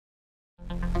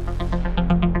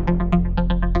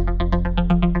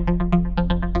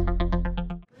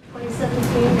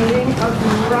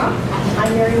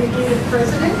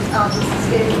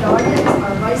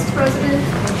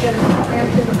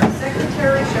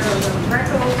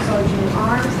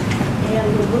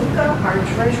our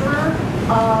treasurer.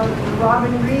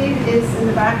 Robin Reed is in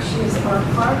the back. She is our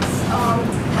parks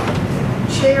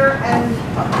chair, and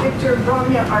Victor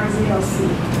Bromia, our ZLC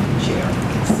chair.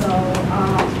 So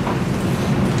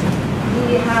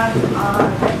we have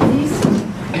at least,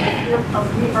 we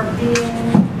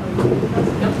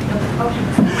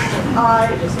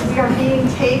are being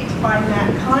taped by Matt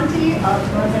Conti of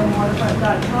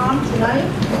NorthernWaterfront.com tonight.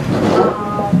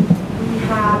 We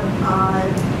have,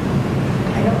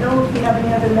 I don't know if we have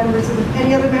any other members of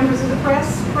the press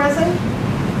present.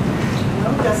 No,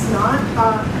 guess not.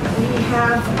 We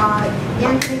have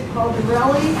Anthony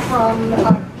Caldarelli from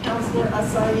Councilor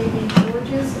Asai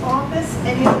George's office.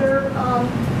 Any other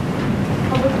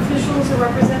public officials or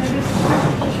representatives of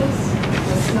public officials?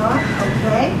 Guess not.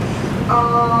 Okay.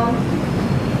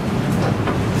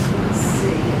 Let's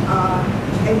see.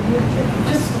 I would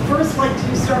just first like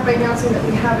to start by announcing that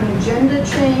we have an agenda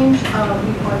change. We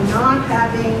are not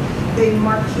having the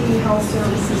Marquee Health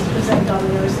Services present on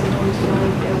the nursing home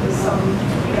tonight. There was some,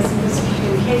 I guess,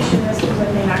 miscommunication as to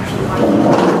when they actually are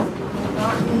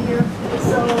not in here.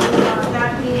 So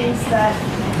that means that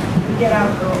we get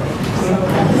out early. So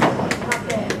that's not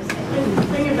bad. And the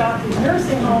thing about the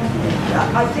nursing home,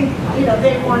 I think, you know,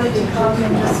 they wanted to come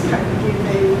and just kind of give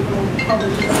a little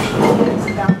public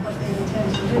relations about what they intend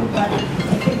to do. But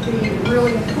I think the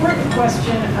really important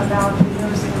question about the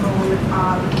nursing home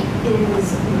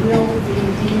is, will the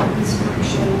deed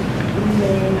restriction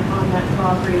remain on that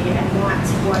property? And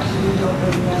that's what we don't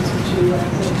know the answer to. And I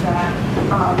think that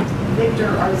Victor,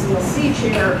 our ZLC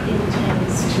chair,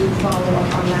 intends to follow up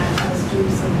on that, as do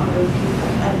some other people.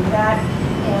 And that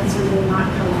answer will not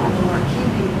come from the Marquee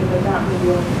people, but that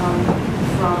will come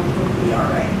from the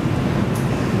BRA.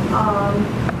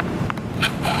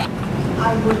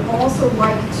 I would also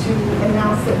like to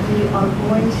announce that we are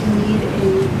going to need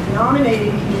a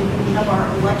nominating committee. We have our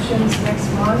elections next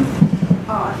month.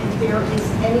 If there is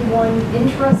anyone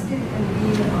interested in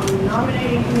being on the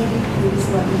nominating committee, please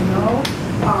let me know.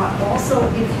 Also,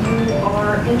 if you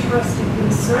are interested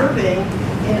in serving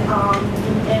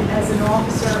as an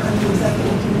officer on the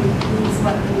executive committee, please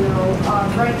let me know.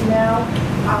 Right now,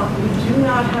 we do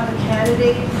not have a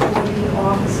candidate for the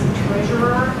office of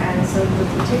treasurer, and so we're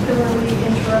particularly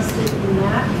interested in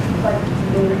that. But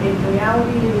in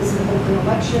reality, it is an open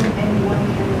election. Anyone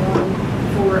can run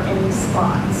for any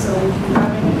spot. So if you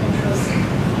have any interest,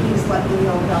 please let me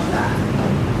know about that.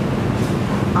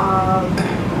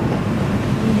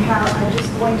 I'm just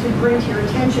going to bring to your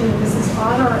attention, and this is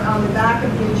on the back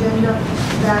of the agenda,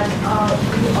 that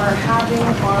we are having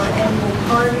our annual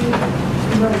party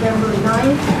November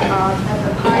 9th at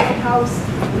the Pike House.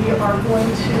 We are going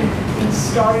to be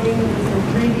starting with an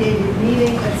abbreviated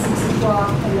meeting at 6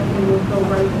 o'clock, and then we will go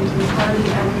right into the party.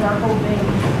 And we are hoping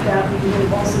that we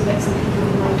will also get some people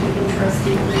who might be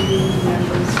interested in being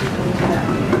members who go to that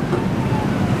meeting.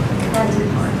 That's it,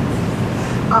 party.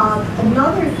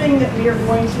 Another thing that we are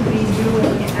going to be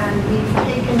doing, and we've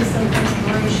taken some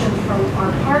inspiration from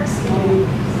our Parks Committee,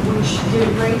 which did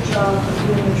a great job of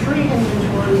doing a tree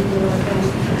inventory here, and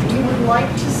we would like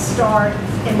to start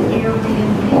an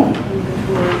Airbnb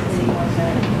inventory in North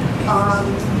End.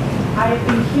 I have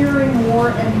been hearing more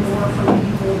and more from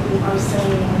people who are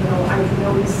saying, you know, I've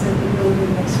noticed that the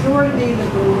building next door to me, the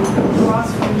building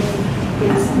across from me,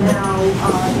 is now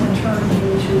turned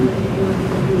into an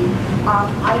Airbnb.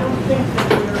 I don't think that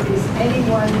there is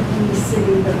anyone in the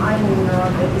city that I'm aware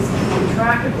of that is keeping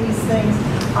track of these things.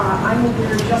 I'm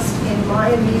aware just in my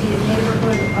immediate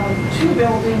neighborhood of 2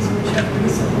 buildings which have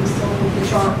recently sold,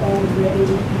 which are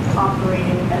already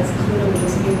operating as clearly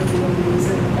as Airbnbs,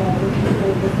 and all the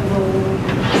people with the rolling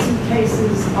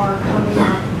suitcases are coming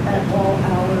up at all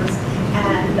hours.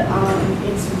 And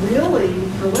it's really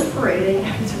proliferating.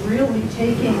 It's really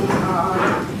taking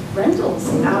rentals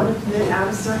out of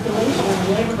circulation in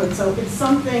the neighborhood. So it's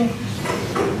something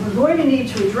we're going to need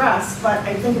to address, but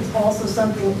I think it's also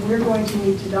something we're going to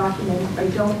need to document. I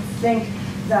don't think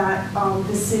that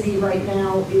the city right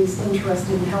now is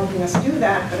interested in helping us do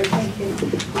that, but I think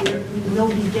we will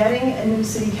be getting a new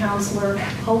city councilor.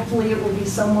 Hopefully it will be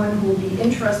someone who will be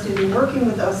interested in working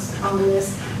with us on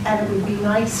this, and it would be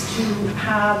nice to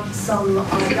have some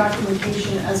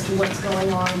documentation as to what's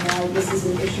going on and why this is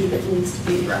an issue that needs to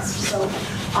be addressed. So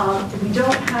we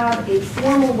don't have a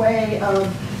formal way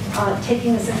of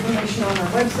taking this information on our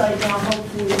website now.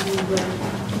 Hopefully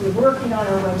we're working on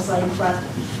our website, but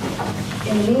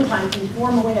in the meantime,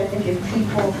 informally, I think if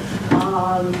people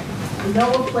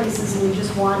know of places and we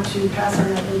just want to pass on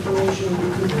that information,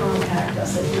 you can contact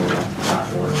us at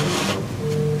NEWRA.org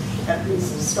and at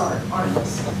least start on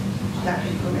that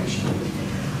information.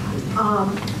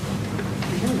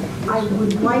 I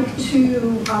would like to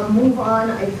move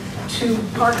on to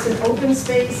Parks and Open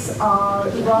Space.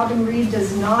 Robin Reed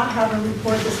does not have a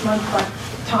report this month, but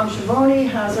Tom Schiavone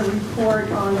has a report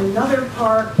on another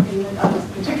park, in a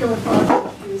particular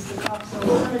park, which is the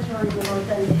Coppsville Cemetery in the North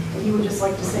End, and he would just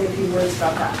like to say a few words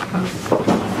about that.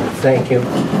 Thank you.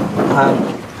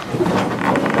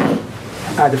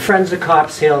 The Friends of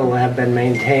Copp's Hill have been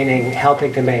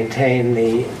helping to maintain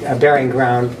the burying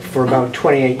ground for about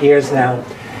 28 years now.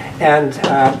 And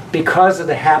because of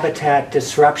the habitat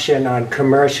disruption on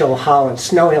commercial Hull and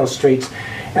Snow Hill streets,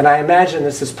 and I imagine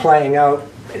this is playing out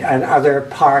in other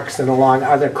parks and along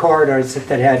other corridors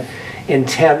that had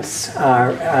intense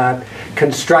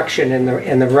construction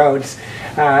in the roads,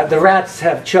 the rats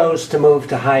have chose to move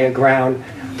to higher ground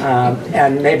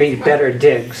and maybe better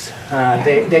digs.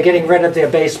 They're getting rid of their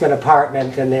basement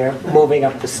apartment and they're moving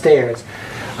up the stairs.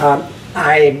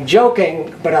 I'm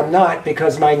joking, but I'm not,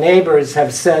 because my neighbors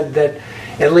have said that,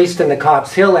 at least in the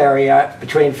Copp's Hill area,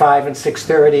 between 5 and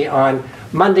 6:30 on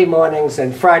Monday mornings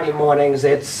and Friday mornings,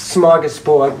 it's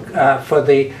smorgasbord for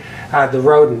the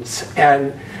rodents.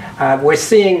 And we're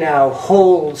seeing now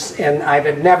holes, and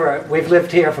we've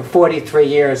lived here for 43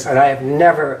 years, and I have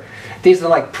never, these are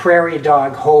like prairie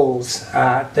dog holes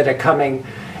that are coming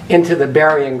into the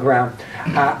burying ground.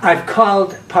 I've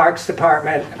called Parks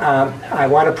Department. I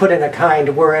want to put in a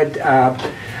kind word.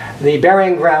 The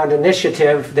Burying Ground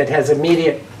Initiative that has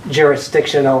immediate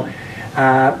jurisdictional,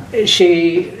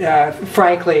 she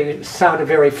frankly sounded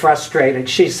very frustrated.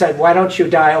 She said, "Why don't you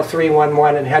dial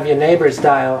 311 and have your neighbors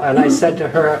dial?" And I said to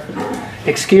her,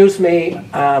 "Excuse me,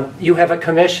 you have a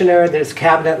commissioner, there's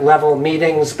cabinet level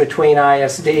meetings between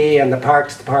ISD and the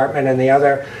Parks Department and the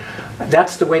other.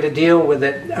 That's the way to deal with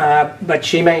it." But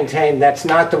she maintained that's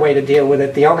not the way to deal with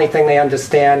it. The only thing they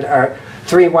understand are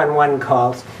 311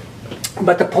 calls.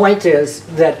 But the point is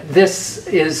that this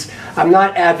is, I'm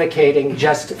not advocating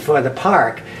just for the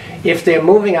park. If they're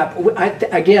moving up,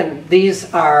 again,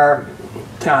 these are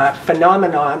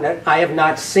phenomenon that I have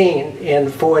not seen in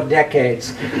 4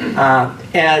 decades.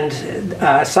 And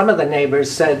some of the neighbors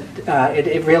said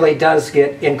it really does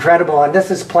get incredible, and this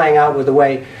is playing out with the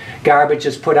way garbage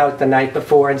is put out the night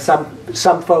before, and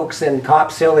some folks in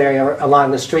Copp's Hill area along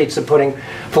the streets are putting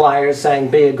flyers saying,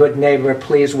 "Be a good neighbor,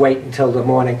 please wait until the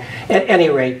morning." At any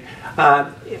rate,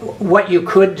 what you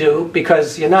could do,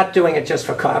 because you're not doing it just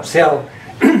for Copp's Hill,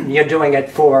 you're doing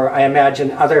it for, I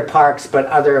imagine, other parks, but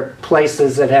other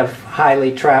places that have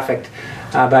highly trafficked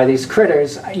by these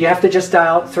critters, you have to just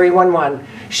dial 311.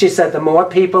 She said the more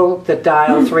people that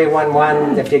dial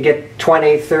 311, if you get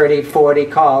 20, 30, 40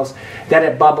 calls, then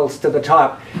it bubbles to the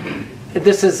top.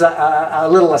 This is a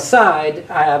little aside.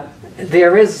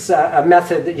 There is a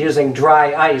method using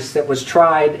dry ice that was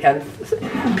tried and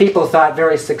people thought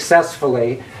very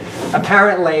successfully.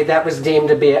 Apparently that was deemed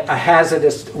to be a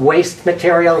hazardous waste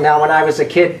material. Now when I was a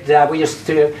kid, we used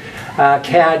to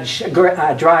catch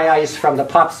dry ice from the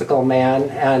popsicle man,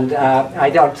 and I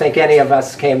don't think any of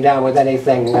us came down with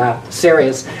anything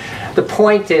serious. The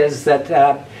point is that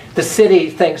the city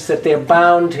thinks that they're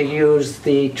bound to use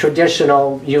the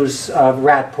traditional use of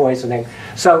rat poisoning.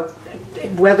 So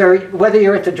whether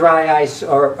you're at the dry ice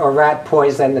or rat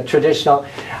poison, the traditional,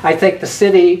 I think the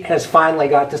city has finally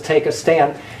got to take a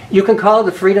stand. You can call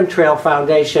the Freedom Trail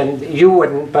Foundation. You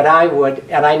wouldn't, but I would,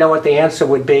 and I know what the answer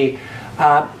would be.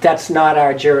 That's not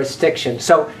our jurisdiction.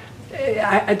 So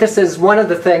this is one of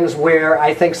the things where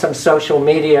I think some social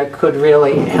media could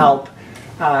really help.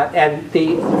 And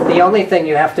the only thing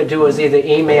you have to do is either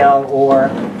email or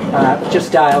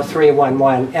just dial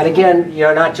 311. And again,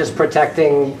 you're not just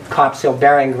protecting Copp's Hill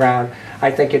Burying Ground.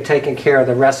 I think you're taking care of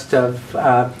the rest of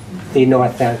the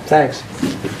North End. Thanks.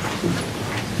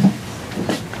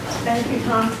 Thank you,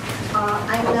 Tom.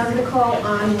 I'm now going to call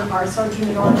on our Sergeant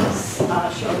Enormous,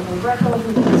 Sheldon Greco,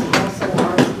 who is also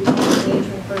our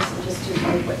engagement person, just to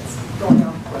say what's going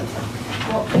on.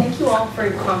 Well, thank you all for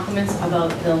your compliments about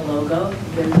the logo.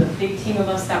 There's a big team of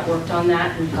us that worked on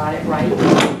that. We got it right.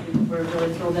 We're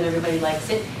really thrilled that everybody likes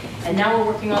it. And now we're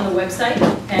working on the website,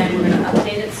 and we're going to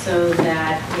update it so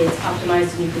that it's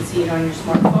optimized and you can see it on your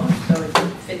smartphone, so it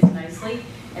fits nicely.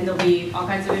 And there'll be all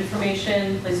kinds of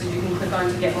information, places you can click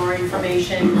on to get more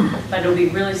information, but it'll be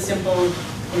really simple.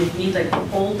 And if you need like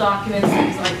old documents,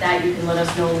 things like that, you can let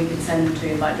us know and we can send them to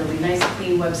you. But it'll be a nice,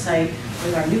 clean website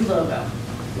with our new logo.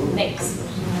 Thanks.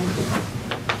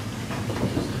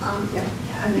 Yeah.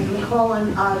 I'm going to call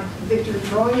on Victor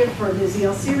Droya for the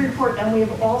ZLC report, and we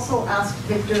have also asked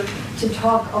Victor to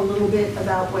talk a little bit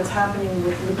about what's happening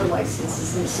with liquor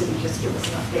licenses in the city. Just give us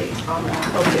an update on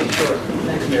that. Okay, sure.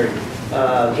 Thanks, Mary.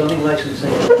 Zoning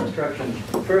licensing and construction.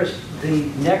 First, the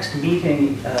next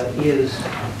meeting is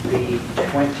the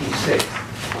 26th,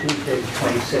 Tuesday the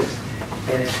 26th,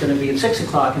 and it's going to be at 6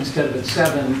 o'clock instead of at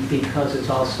 7 because it's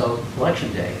also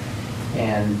election day.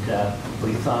 And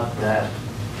we thought that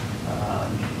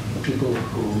people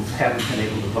who haven't been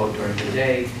able to vote during the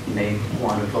day may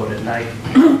want to vote at night.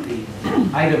 The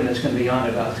item that's going to be on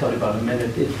it, I'll tell you about in a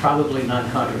minute, is probably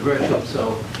non-controversial,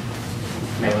 so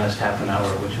it may last half an hour,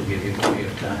 which will give you plenty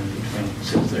of time between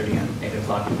 6:30 and 8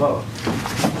 o'clock to vote.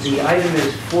 The item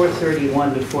is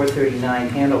 431 to 439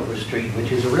 Hanover Street,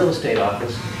 which is a real estate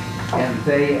office, and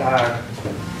they are,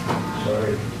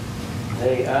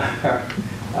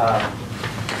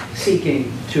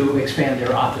 seeking to expand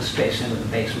their office space into the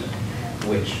basement,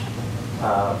 which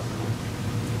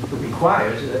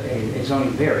requires a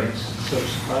zoning variance. So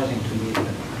surprising to me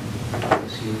that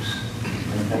office use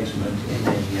in a basement in a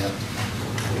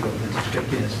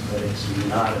district is, but it's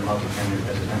not a multifamily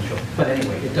residential. But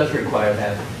anyway, it does require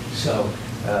that. So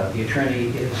the attorney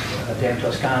is Dan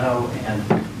Toscano, and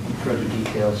further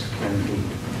details can be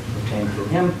obtained through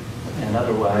him, and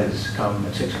otherwise come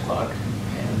at 6 o'clock.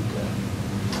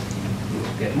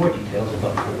 Get more details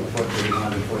about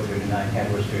 431 and 439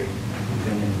 Hanover Street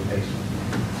in the basement.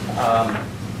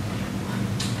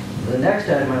 The next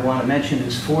item I want to mention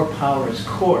is 4 Powers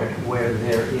Court, where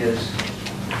there is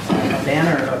a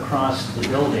banner across the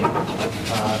building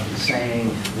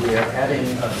saying we are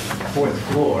adding a 4th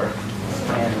floor,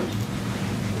 and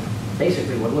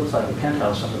basically what looks like a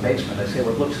penthouse on the basement. I say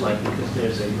what looks like because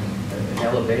there's an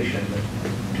elevation that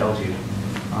tells you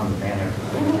on the banner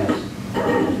what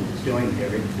it's doing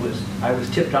there. I was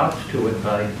tipped off to it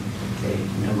by a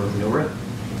member of NEWRA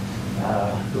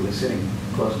who was sitting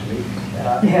close to me.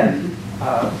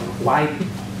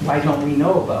 Why don't we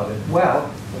know about it? Well,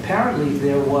 apparently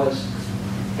there was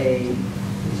a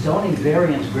zoning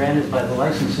variance granted by the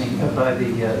licensing by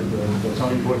the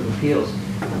Zoning Board of Appeals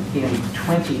in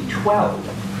 2012,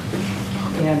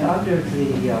 and under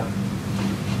the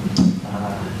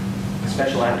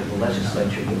special act of the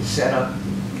legislature that set up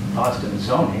Boston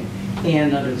zoning,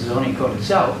 and under the zoning code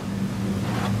itself,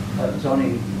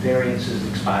 zoning variances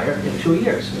expire in 2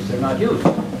 years if they're not used.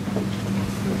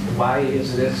 Why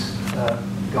is this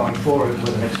going forward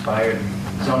with an expired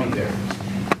zoning variance?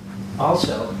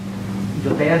 Also,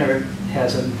 the banner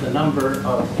has the number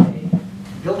of a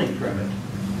building permit.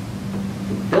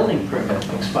 The building permit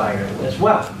expired as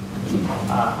well.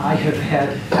 I have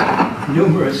had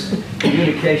numerous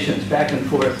communications back and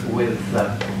forth with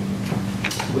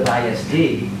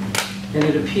ISD, and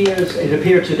it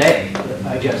appeared today,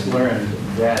 I just learned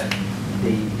that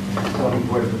the Zoning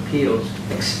Board of Appeals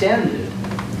extended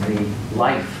the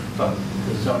life of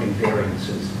the zoning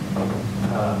variances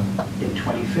in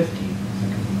 2015.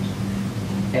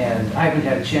 And I haven't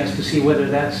had a chance to see whether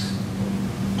that's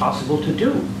possible to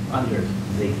do under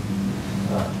the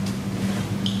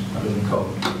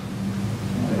code.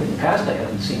 In the past I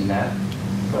haven't seen that,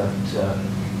 but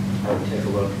I would take a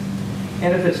look.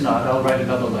 And if it's not, I'll write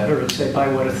another letter and say, by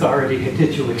what authority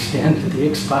did you extend the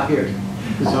expired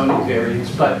zoning variance?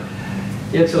 But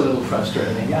it's a little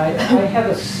frustrating. I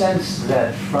have a sense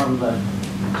that from the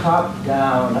top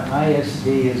down, ISD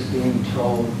is being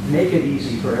told, make it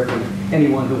easy for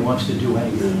anyone who wants to do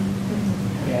anything.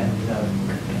 And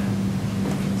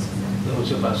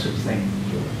those of us who think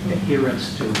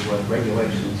adherence to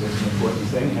regulations is an important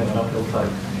thing have an uphill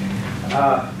fight.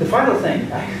 The final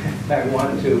thing I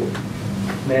wanted to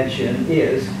mention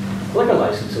is liquor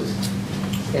licenses.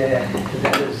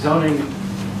 That is zoning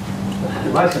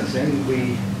licensing.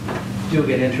 We do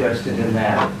get interested in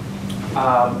that.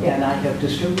 And I have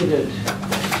distributed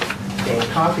a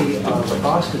copy of the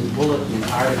Boston Bulletin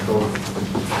article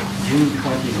June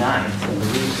 29th, and the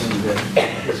reason that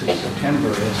this is September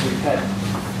is we've had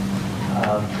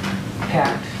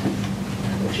packed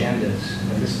agendas,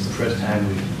 and this is the first time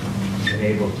we've been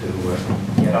able to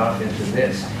get off into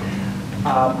this.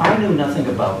 I knew nothing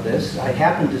about this. I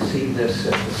happened to see this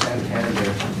at the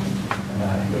Santander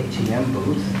ATM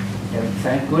booth, and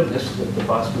thank goodness that the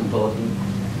Boston Bulletin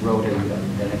wrote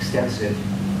an extensive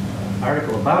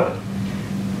article about it.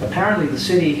 Apparently the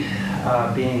city,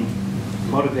 being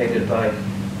motivated by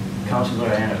Councilor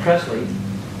Anna Presley,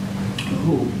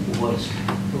 who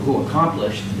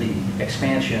accomplished the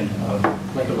expansion of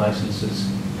liquor licenses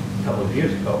a couple of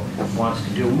years ago, wants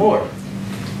to do more.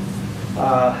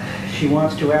 She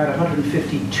wants to add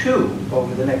 152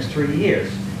 over the next 3 years.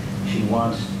 She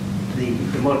wants, the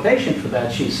motivation for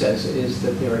that, she says, is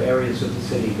that there are areas of the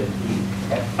city that need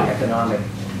economic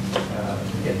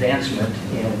advancement,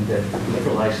 and that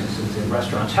liquor licenses in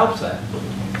restaurants helps that.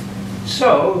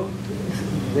 So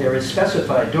there is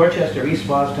specified Dorchester, East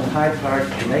Boston, Hyde Park,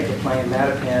 Jamaica Plain,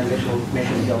 Mattapan,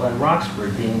 Mission Hill, and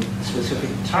Roxbury being specific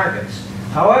targets.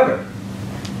 However,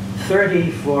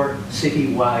 30 for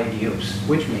citywide use,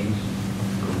 which means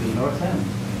it could be North End.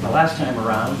 The last time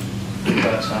around, we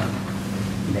got some.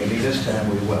 Maybe this time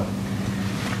we will.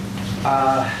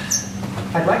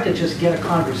 I'd like to just get a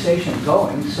conversation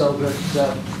going so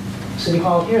that City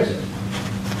Hall hears it.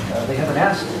 They haven't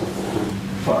asked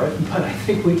for it, but I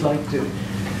think we'd like to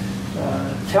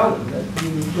tell them that we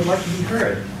would like to be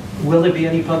heard. Will there be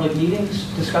any public meetings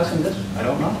discussing this? I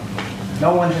don't know.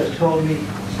 No one has told me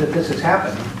that this has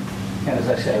happened. And as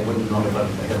I say, I wouldn't know about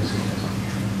it if I hadn't seen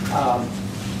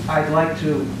this. I'd like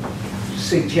to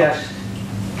suggest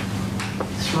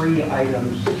 3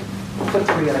 items, put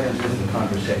 3 items into the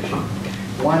conversation.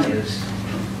 One is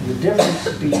the difference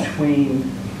between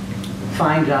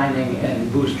fine dining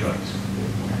and booze joints.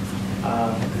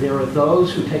 There are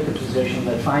those who take the position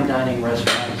that fine dining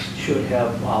restaurants should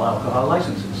have all alcohol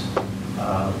licenses.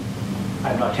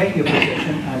 I'm not taking a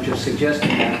position, I'm just suggesting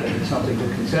that it's something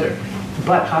to consider.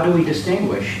 But how do we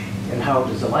distinguish, and how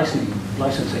does the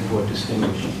licensing board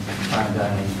distinguish fine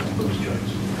dining and booze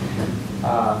joints?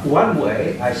 One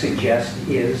way I suggest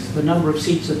is the number of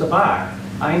seats at the bar.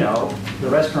 I know the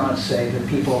restaurants say that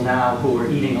people now who are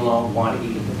eating alone want to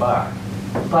eat at the bar.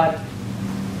 But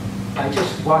I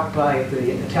just walked by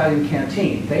the Italian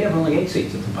canteen. They have only 8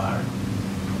 seats at the bar.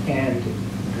 And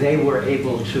they were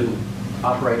able to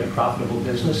operate a profitable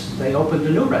business. They opened a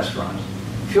new restaurant,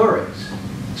 Fury's.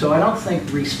 So I don't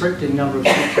think restricting number of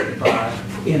seats at the bar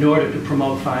in order to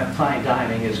promote fine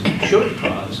dining should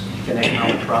cause an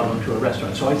economic problem to a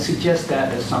restaurant. So I'd suggest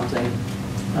that as something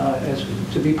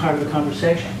to be part of the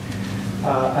conversation.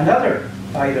 Another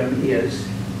item is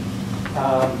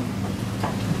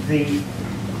the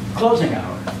closing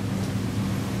hour.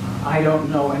 I don't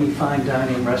know any fine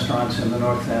dining restaurants in the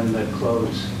North End that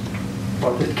close,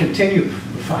 or that continue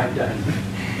fine dining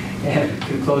and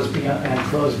can close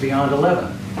beyond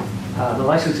 11. The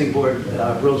licensing board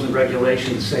rules and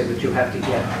regulations say that you have to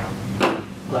get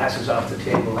glasses off the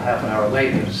table a half an hour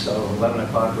later, so 11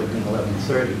 o'clock would mean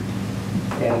 11:30.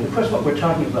 And of course what we're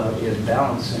talking about is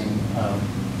balancing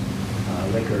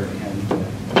liquor and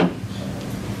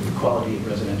the quality of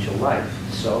residential life.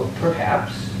 So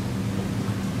perhaps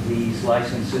these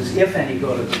licenses, if any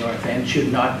go to the North End,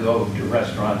 should not go to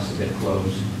restaurants that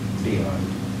close beyond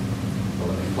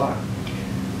 11 o'clock.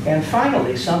 And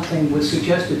finally, something was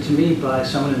suggested to me by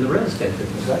someone in the real estate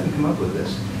business. I didn't come up with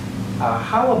this.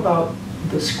 How about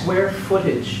the square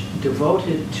footage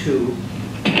devoted to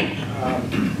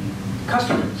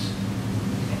customers?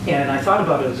 And I thought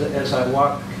about it as I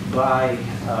walked by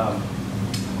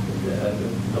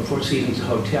the Four Seasons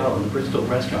Hotel and the Bristol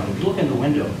restaurant. If you look in the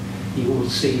window, you will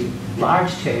see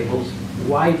large tables,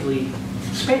 widely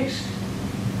spaced.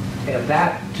 And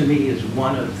that, to me, is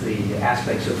one of the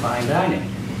aspects of fine dining.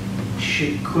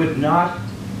 Could not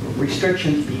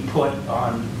restrictions be put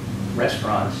on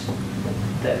restaurants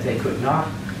that they could not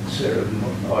serve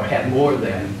or have more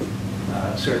than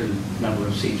a certain number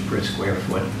of seats per square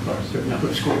foot or a certain number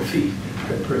of square feet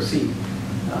per seat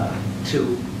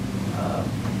to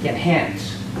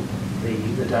enhance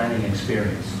the dining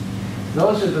experience?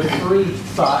 Those are the 3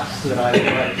 thoughts that I would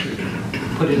like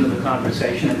to put into the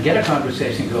conversation and get a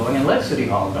conversation going and let City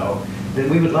Hall know that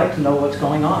we would like to know what's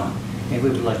going on and we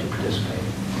would like to participate.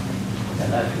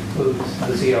 And that concludes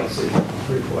the ZLC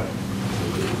report.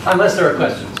 Unless there are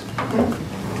questions.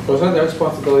 Wasn't that the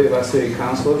responsibility of our city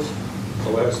councilors to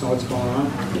let us know what's going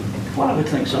on? Well, I would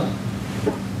think so.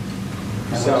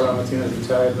 Sal Martinez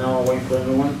retired now, waiting for a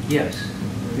new one? Yes.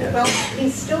 Yes. Well,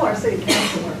 he's still our city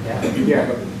councilor. Yeah. Yeah,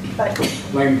 But but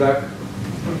lame duck.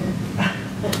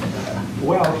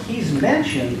 Well, he's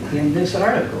mentioned in this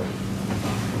article.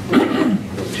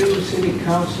 To City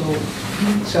Council,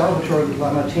 Salvatore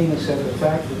Lamartina said the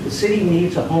fact that the city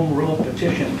needs a home rule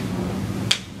petition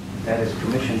that is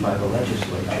commissioned by the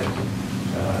legislature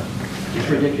is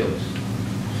ridiculous.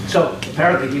 So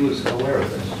apparently he was aware of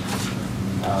this.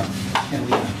 And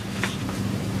we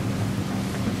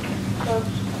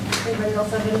anybody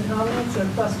else have any comments or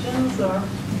questions? Or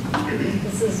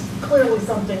this is clearly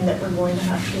something that we're going to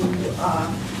have to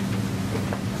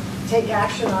take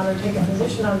action on or take a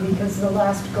position on, because the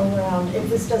last go-round, if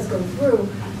this does go through,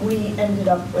 we ended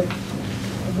up with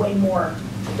way more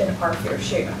than our fair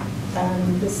share.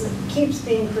 And this keeps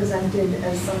being presented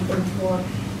as something for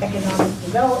economic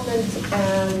development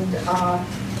and,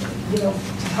 to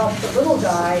help the little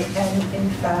guy, and in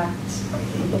fact,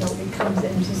 it comes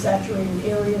into saturated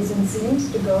areas and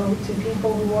seems to go to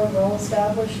people who are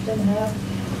well-established and have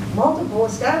multiple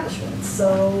establishments,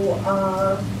 so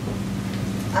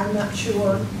I'm not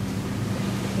sure,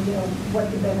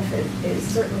 what the benefit is.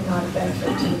 Certainly not a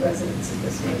benefit to the residents of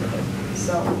this neighborhood.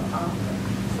 So,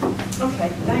 okay,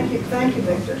 thank you,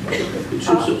 Victor.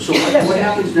 So what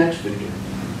happens next, Victor?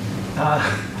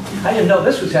 I didn't know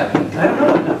this was happening. I don't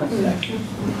know what happens next.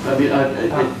 I mean,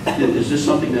 is this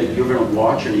something that you're going to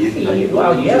watch, or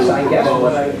Well, yes, I guess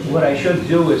what I should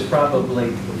do is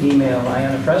probably email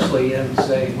Ayanna Presley and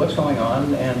say, what's going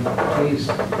on, and please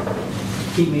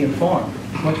keep me informed.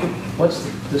 What's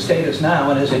the status now,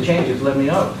 and as it changes, let me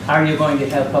know. Are you going to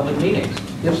have public meetings?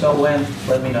 If so, when?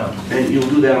 Let me know. And you'll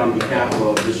do that on behalf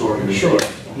of this organization? Sure.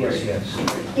 Yes.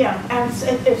 Yeah, and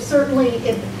if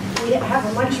we have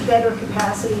a much better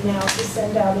capacity now to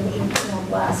send out an email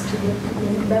blast to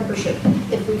the membership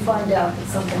if we find out that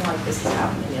something like this is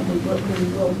happening, and we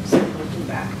will certainly do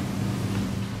that.